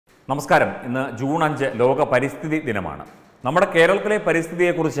നമസ്കാരം. ഇന്ന് ജൂൺ 5 ലോക പരിസ്ഥിതി ദിനമാണ്. നമ്മുടെ കേരളത്തിലെ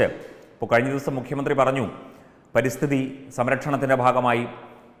പരിസ്ഥിതിയെക്കുറിച്ച് ഇപ്പോൾ കഴിഞ്ഞ ദിവസം മുഖ്യമന്ത്രി പറഞ്ഞു, പരിസ്ഥിതി സംരക്ഷണത്തിൻ്റെ ഭാഗമായി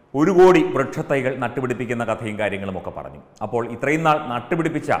 1 കോടി വൃക്ഷത്തൈകൾ നട്ടുപിടിപ്പിക്കുന്ന കഥയും കാര്യങ്ങളുമൊക്കെ പറഞ്ഞു. അപ്പോൾ ഇത്രയും നാൾ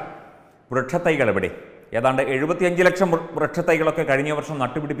നട്ടുപിടിപ്പിച്ച വൃക്ഷത്തൈകൾ എവിടെ? ഏതാണ്ട് 75 ലക്ഷം വൃക്ഷത്തൈകളൊക്കെ കഴിഞ്ഞ വർഷം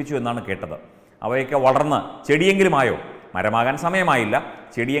നട്ടുപിടിപ്പിച്ചു എന്നാണ് കേട്ടത്. അവയൊക്കെ വളർന്ന് ചെടിയെങ്കിലുമായോ? മരമാകാൻ സമയമായില്ല,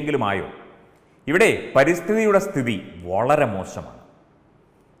 ചെടിയെങ്കിലുമായോ? ഇവിടെ പരിസ്ഥിതിയുടെ സ്ഥിതി വളരെ മോശമാണ്.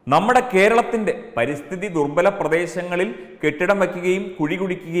 നമ്മുടെ കേരളത്തിൻ്റെ പരിസ്ഥിതി ദുർബല പ്രദേശങ്ങളിൽ കെട്ടിടം വയ്ക്കുകയും കുഴി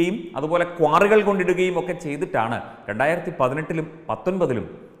കുഴിക്കുകയും അതുപോലെ ക്വാറികൾ കൊണ്ടിടുകയും ഒക്കെ ചെയ്തിട്ടാണ് 2018-ലും 19-ലും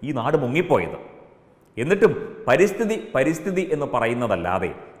ഈ നാട് മുങ്ങിപ്പോയത്. എന്നിട്ടും പരിസ്ഥിതി എന്ന്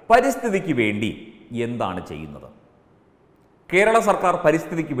പറയുന്നതല്ലാതെ പരിസ്ഥിതിക്ക് വേണ്ടി എന്താണ് ചെയ്യുന്നത്? കേരള സർക്കാർ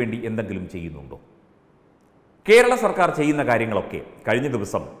പരിസ്ഥിതിക്ക് വേണ്ടി എന്തെങ്കിലും ചെയ്യുന്നുണ്ടോ? കേരള സർക്കാർ ചെയ്യുന്ന കാര്യങ്ങളൊക്കെ കഴിഞ്ഞ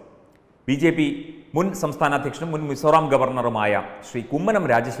ദിവസം BJP മുൻ സംസ്ഥാന അധ്യക്ഷനും മുൻ മിസോറാം ഗവർണറുമായ ശ്രീ കുമ്മനം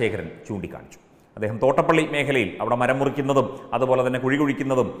രാജശേഖരൻ ചൂണ്ടിക്കാണിച്ചു. അദ്ദേഹം തോട്ടപ്പള്ളി മേഖലയിൽ അവിടെ മരം മുറിക്കുന്നതും അതുപോലെ തന്നെ കുഴി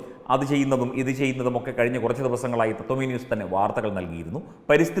കുഴിക്കുന്നതും അത് ചെയ്യുന്നതും ഇത് ചെയ്യുന്നതും ഒക്കെ കഴിഞ്ഞ കുറച്ച് ദിവസങ്ങളായി തത്വമി ന്യൂസ് തന്നെ വാർത്തകൾ നൽകിയിരുന്നു.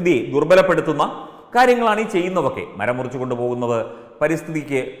 പരിസ്ഥിതിയെ ദുർബലപ്പെടുത്തുന്ന കാര്യങ്ങളാണ് ഈ ചെയ്യുന്നതൊക്കെ. മരം മുറിച്ചു കൊണ്ടുപോകുന്നത്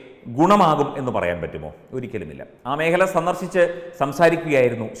പരിസ്ഥിതിക്ക് ഗുണമാകും എന്ന് പറയാൻ പറ്റുമോ? ഒരിക്കലുമില്ല. ആ മേഖല സന്ദർശിച്ച്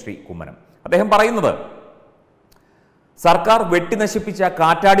സംസാരിക്കുകയായിരുന്നു ശ്രീ കുമ്മനം. അദ്ദേഹം പറയുന്നത്, സർക്കാർ വെട്ടിനശിപ്പിച്ച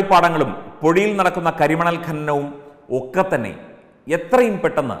കാറ്റാടിപ്പാടങ്ങളും പൊടിയിൽ നടക്കുന്ന കരിമണൽ ഖനനവും ഒക്കെ തന്നെ എത്രയും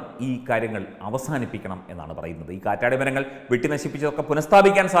പെട്ടെന്ന് ഈ കാര്യങ്ങൾ അവസാനിപ്പിക്കണം എന്നാണ് പറയുന്നത്. ഈ കാറ്റാടി മരങ്ങൾ വെട്ടിനശിപ്പിച്ചതൊക്കെ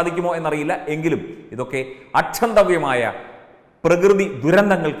പുനഃസ്ഥാപിക്കാൻ സാധിക്കുമോ എന്നറിയില്ല. എങ്കിലും ഇതൊക്കെ അക്ഷന്തവ്യമായ പ്രകൃതി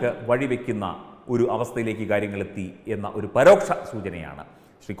ദുരന്തങ്ങൾക്ക് വഴിവെക്കുന്ന ഒരു അവസ്ഥയിലേക്ക് കാര്യങ്ങളെത്തി എന്ന ഒരു പരോക്ഷ സൂചനയാണ്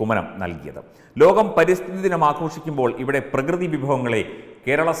ശ്രീ കുമ്മനം നൽകിയത്. ലോകം പരിസ്ഥിതി ദിനം ആഘോഷിക്കുമ്പോൾ ഇവിടെ പ്രകൃതി വിഭവങ്ങളെ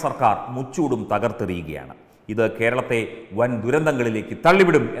കേരള സർക്കാർ മുച്ചൂടും തകർത്തെറിയുകയാണ്. ഇത് കേരളത്തെ വൻ ദുരന്തങ്ങളിലേക്ക്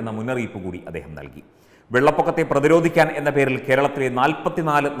തള്ളിവിടും എന്ന മുന്നറിയിപ്പ് കൂടി അദ്ദേഹം നൽകി. വെള്ളപ്പൊക്കത്തെ പ്രതിരോധിക്കാൻ എന്ന പേരിൽ കേരളത്തിലെ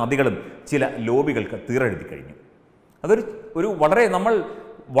 44 നദികളും ചില ലോബികൾക്ക് തീരെഴുതി കഴിഞ്ഞു. അതൊരു നമ്മൾ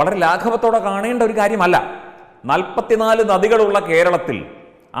വളരെ ലാഘവത്തോടെ കാണേണ്ട ഒരു കാര്യമല്ല. 44 നദികളുള്ള കേരളത്തിൽ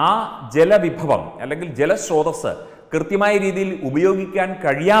ആ ജലവിഭവം അല്ലെങ്കിൽ ജലസ്രോതസ് കൃത്യമായ രീതിയിൽ ഉപയോഗിക്കാൻ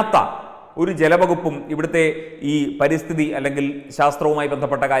കഴിയാത്ത ഒരു ജലവകുപ്പും ഇവിടുത്തെ ഈ പരിസ്ഥിതി അല്ലെങ്കിൽ ശാസ്ത്രവുമായി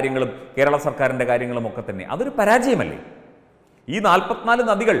ബന്ധപ്പെട്ട കാര്യങ്ങളും കേരള സർക്കാരിൻ്റെ കാര്യങ്ങളും ഒക്കെ തന്നെ അതൊരു പരാജയമല്ലേ? ഈ 44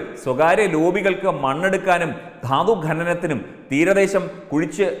 നദികൾ സ്വകാര്യ ലോബികൾക്ക് മണ്ണെടുക്കാനും ധാതു ഖനനത്തിനും തീരദേശം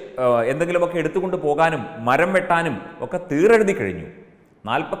കുഴിച്ച് എന്തെങ്കിലുമൊക്കെ എടുത്തുകൊണ്ട് പോകാനും മരം വെട്ടാനും ഒക്കെ തീരെഴുതി കഴിഞ്ഞു.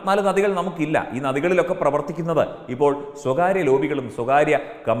 44 നദികൾ നമുക്കില്ല. ഈ നദികളിലൊക്കെ പ്രവർത്തിക്കുന്നത് ഇപ്പോൾ സ്വകാര്യ ലോബികളും സ്വകാര്യ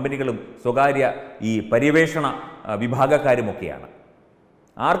കമ്പനികളും സ്വകാര്യ ഈ പര്യവേഷണ വിഭാഗക്കാരുമൊക്കെയാണ്.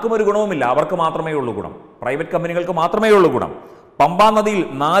 ആർക്കും ഒരു ഗുണവുമില്ല. അവർക്ക് മാത്രമേ ഉള്ളൂ ഗുണം. പ്രൈവറ്റ് കമ്പനികൾക്ക് മാത്രമേ ഉള്ളൂ ഗുണം. പമ്പാ നദിയിൽ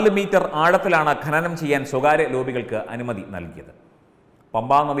 4 മീറ്റർ ആഴത്തിലാണ് ഖനനം ചെയ്യാൻ സ്വകാര്യ ലോബികൾക്ക് അനുമതി നൽകിയത്.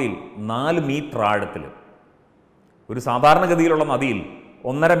 പമ്പാ നദിയിൽ 4 മീറ്റർ ആഴത്തിൽ. ഒരു സാധാരണഗതിയിലുള്ള നദിയിൽ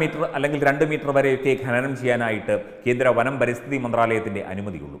 1.5 മീറ്റർ അല്ലെങ്കിൽ 2 മീറ്റർ വരെയൊക്കെ ഖനനം ചെയ്യാനായിട്ട് കേന്ദ്ര വനം പരിസ്ഥിതി മന്ത്രാലയത്തിൻ്റെ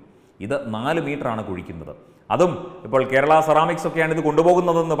അനുമതിയുള്ളൂ. ഇത് 4 മീറ്ററാണ് കുഴിക്കുന്നത്. അതും ഇപ്പോൾ കേരള സെറാമിക്സ് ഒക്കെയാണ് ഇത്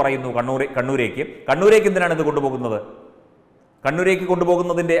കൊണ്ടുപോകുന്നതെന്ന് പറയുന്നു. കണ്ണൂരേക്ക് എന്തിനാണ് ഇത് കൊണ്ടുപോകുന്നത്? കണ്ണൂരേക്ക്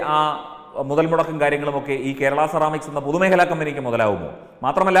കൊണ്ടുപോകുന്നതിൻ്റെ ആ മുതൽ മുടക്കും കാര്യങ്ങളുമൊക്കെ ഈ കേരള സെറാമിക്സ് എന്ന പൊതുമേഖലാ കമ്പനിക്ക് മുതലാവുമോ?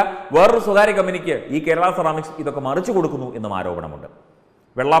 മാത്രമല്ല വേറൊരു സ്വകാര്യ കമ്പനിക്ക് ഈ കേരള സെറാമിക്സ് ഇതൊക്കെ മറിച്ചു കൊടുക്കുന്നു എന്നും ആരോപണമുണ്ട്.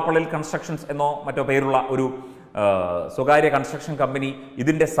 വെള്ളാപ്പള്ളിയിൽ കൺസ്ട്രക്ഷൻസ് എന്നോ മറ്റോ പേരുള്ള ഒരു സ്വകാര്യ കൺസ്ട്രക്ഷൻ കമ്പനി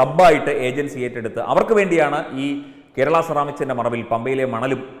ഇതിൻ്റെ സബ്ബായിട്ട് ഏജൻസി ഏറ്റെടുത്ത് അവർക്ക് വേണ്ടിയാണ് ഈ കേരള സെറാമിക്സിൻ്റെ മറവിൽ പമ്പയിലെ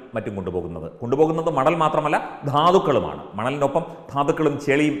മണലും മറ്റും കൊണ്ടുപോകുന്നത് മണൽ മാത്രമല്ല ധാതുക്കളുമാണ്. മണലിനൊപ്പം ധാതുക്കളും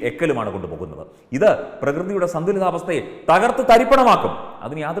ചെളിയും എക്കലുമാണ് കൊണ്ടുപോകുന്നത്. ഇത് പ്രകൃതിയുടെ സന്തുലിതാവസ്ഥയെ തകർത്ത് തരിപ്പണമാക്കും.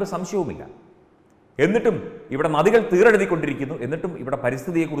 അതിന് യാതൊരു സംശയവുമില്ല. എന്നിട്ടും ഇവിടെ നദികൾ തീരെഴുതിക്കൊണ്ടിരിക്കുന്നു. എന്നിട്ടും ഇവിടെ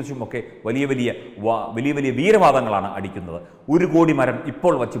പരിസ്ഥിതിയെക്കുറിച്ചും ഒക്കെ വലിയ വലിയ വീരവാദങ്ങളാണ് അടിക്കുന്നത്. 1 കോടി മരം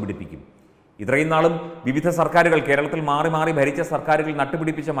ഇപ്പോൾ വച്ചു പിടിപ്പിക്കും. ഇത്രയും നാളും വിവിധ സർക്കാരുകൾ കേരളത്തിൽ മാറി മാറി ഭരിച്ച സർക്കാരുകൾ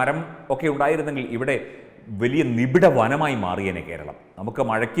നട്ടുപിടിപ്പിച്ച മരം ഒക്കെ ഉണ്ടായിരുന്നെങ്കിൽ ഇവിടെ വലിയ നിബിഡ വനമായി മാറിയേനെ കേരളം. നമുക്ക്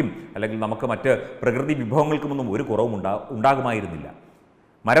മഴയ്ക്കും അല്ലെങ്കിൽ നമുക്ക് മറ്റ് പ്രകൃതി വിഭവങ്ങൾക്കുമൊന്നും ഒരു കുറവും ഉണ്ടാകുമായിരുന്നില്ല.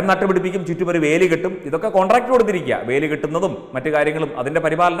 മരം നട്ടുപിടിപ്പിക്കും, ചുറ്റും ഒരു വേലി കെട്ടും. ഇതൊക്കെ കോൺട്രാക്ട് കൊടുത്തിരിക്കുക. വേലി കെട്ടുന്നതും മറ്റു കാര്യങ്ങളും അതിൻ്റെ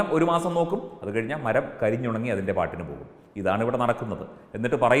പരിപാലനം 1 മാസം നോക്കും. അത് കഴിഞ്ഞാൽ മരം കരിഞ്ഞുണങ്ങി അതിൻ്റെ പാട്ടിന് പോകും. ഇതാണ് ഇവിടെ നടക്കുന്നത്.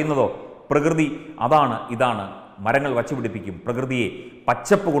 എന്നിട്ട് പറയുന്നതോ പ്രകൃതി അതാണ് ഇതാണ്, മരങ്ങൾ വച്ചുപിടിപ്പിക്കും, പ്രകൃതിയെ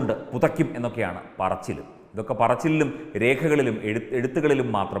പച്ചപ്പ് കൊണ്ട് പുതയ്ക്കും എന്നൊക്കെയാണ് പറച്ചിലും. ഇതൊക്കെ പറച്ചിലിലും രേഖകളിലും എഴുത്തുകളിലും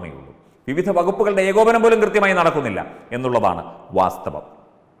മാത്രമേ ഉള്ളൂ. വിവിധ വകുപ്പുകളുടെ ഏകോപനം പോലും കൃത്യമായി നടക്കുന്നില്ല എന്നുള്ളതാണ് വാസ്തവം.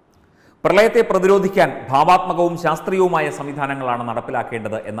 പ്രളയത്തെ പ്രതിരോധിക്കാൻ ഭാവാത്മകവും ശാസ്ത്രീയവുമായ സംവിധാനങ്ങളാണ്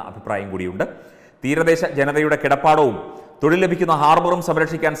നടപ്പിലാക്കേണ്ടത് എന്ന അഭിപ്രായം കൂടിയുണ്ട്. തീരദേശ ജനതയുടെ കിടപ്പാടവും തൊഴിൽ ലഭിക്കുന്ന ഹാർബറും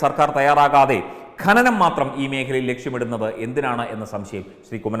സംരക്ഷിക്കാൻ സർക്കാർ തയ്യാറാകാതെ ഖനനം മാത്രം ഈ മേഖലയിൽ ലക്ഷ്യമിടുന്നത് എന്തിനാണ് എന്ന സംശയം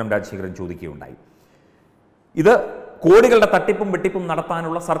ശ്രീ കുമ്മനം രാജശേഖരൻ ചോദിക്കുകയുണ്ടായി. ഇത് കോടികളുടെ തട്ടിപ്പും വെട്ടിപ്പും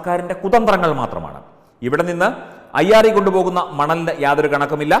നടത്താനുള്ള സർക്കാരിൻ്റെ കുതന്ത്രങ്ങൾ മാത്രമാണ്. ഇവിടെ നിന്ന് IRE കൊണ്ടുപോകുന്ന മണലിന് യാതൊരു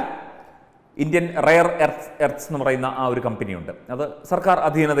കണക്കുമില്ല. ഇന്ത്യൻ റയർ എർത്ത്സ് എന്ന് പറയുന്ന ആ ഒരു കമ്പനിയുണ്ട്. അത് സർക്കാർ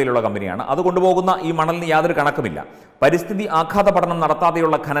അധീനതയിലുള്ള കമ്പനിയാണ്. അത് കൊണ്ടുപോകുന്ന ഈ മണലിന് യാതൊരു കണക്കുമില്ല. പരിസ്ഥിതി ആഘാത പഠനം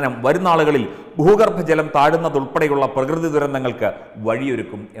നടത്താതെയുള്ള ഖനനം വരുന്ന നാളുകളിൽ ഭൂഗർഭജലം താഴുന്നതുൾപ്പെടെയുള്ള പ്രകൃതി ദുരന്തങ്ങൾക്ക്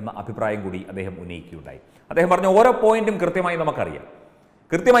വഴിയൊരുക്കും എന്ന അഭിപ്രായം കൂടി അദ്ദേഹം ഉന്നയിക്കുകയുണ്ടായി. അദ്ദേഹം പറഞ്ഞ ഓരോ പോയിന്റും കൃത്യമായി നമുക്കറിയാം.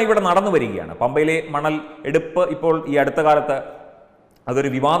 കൃത്യമായി ഇവിടെ നടന്നു വരികയാണ്. പമ്പയിലെ മണൽ എടുപ്പ് ഇപ്പോൾ ഈ അടുത്ത കാലത്ത് അതൊരു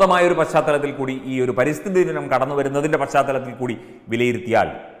വിവാദമായൊരു പശ്ചാത്തലത്തിൽ കൂടി, ഈ ഒരു പരിസ്ഥിതി ദിനം കടന്നു വരുന്നതിൻ്റെ പശ്ചാത്തലത്തിൽ കൂടി വിലയിരുത്തിയാൽ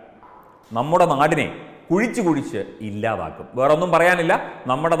നമ്മുടെ നാടിനെ കുഴിച്ച് ഇല്ലാതാക്കും. വേറൊന്നും പറയാനില്ല.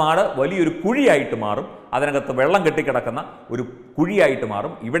 നമ്മുടെ നാട് വലിയൊരു കുഴിയായിട്ട് മാറും. അതിനകത്ത് വെള്ളം കെട്ടിക്കിടക്കുന്ന ഒരു കുഴിയായിട്ട്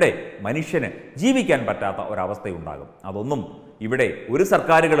മാറും. ഇവിടെ മനുഷ്യന് ജീവിക്കാൻ പറ്റാത്ത ഒരവസ്ഥയുണ്ടാകും. അതൊന്നും ഇവിടെ ഒരു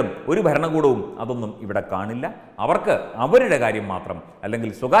സർക്കാരുകളും ഒരു ഭരണകൂടവും അതൊന്നും ഇവിടെ കാണില്ല. അവർക്ക് അവരുടെ കാര്യം മാത്രം,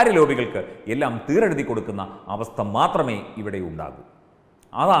 അല്ലെങ്കിൽ സ്വകാര്യ ലോബികൾക്ക് എല്ലാം തീരെഴുതി കൊടുക്കുന്ന അവസ്ഥ മാത്രമേ ഇവിടെ ഉണ്ടാകൂ.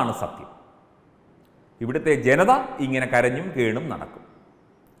 അതാണ് സത്യം. ഇവിടുത്തെ ജനത ഇങ്ങനെ കരഞ്ഞും കേണും നടക്കും.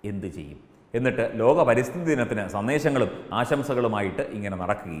 എന്തു ചെയ്യും? എന്നിട്ട് ലോക പരിസ്ഥിതി ദിനത്തിന് സന്ദേശങ്ങളും ആശംസകളുമായിട്ട് ഇങ്ങനെ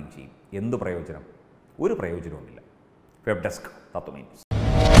നടക്കുകയും ചെയ്യും. എന്ത് പ്രയോജനം? ഒരു പ്രയോജനവുമില്ല. വെബ് ഡെസ്ക് തത്വമൈ ന്യൂസ്.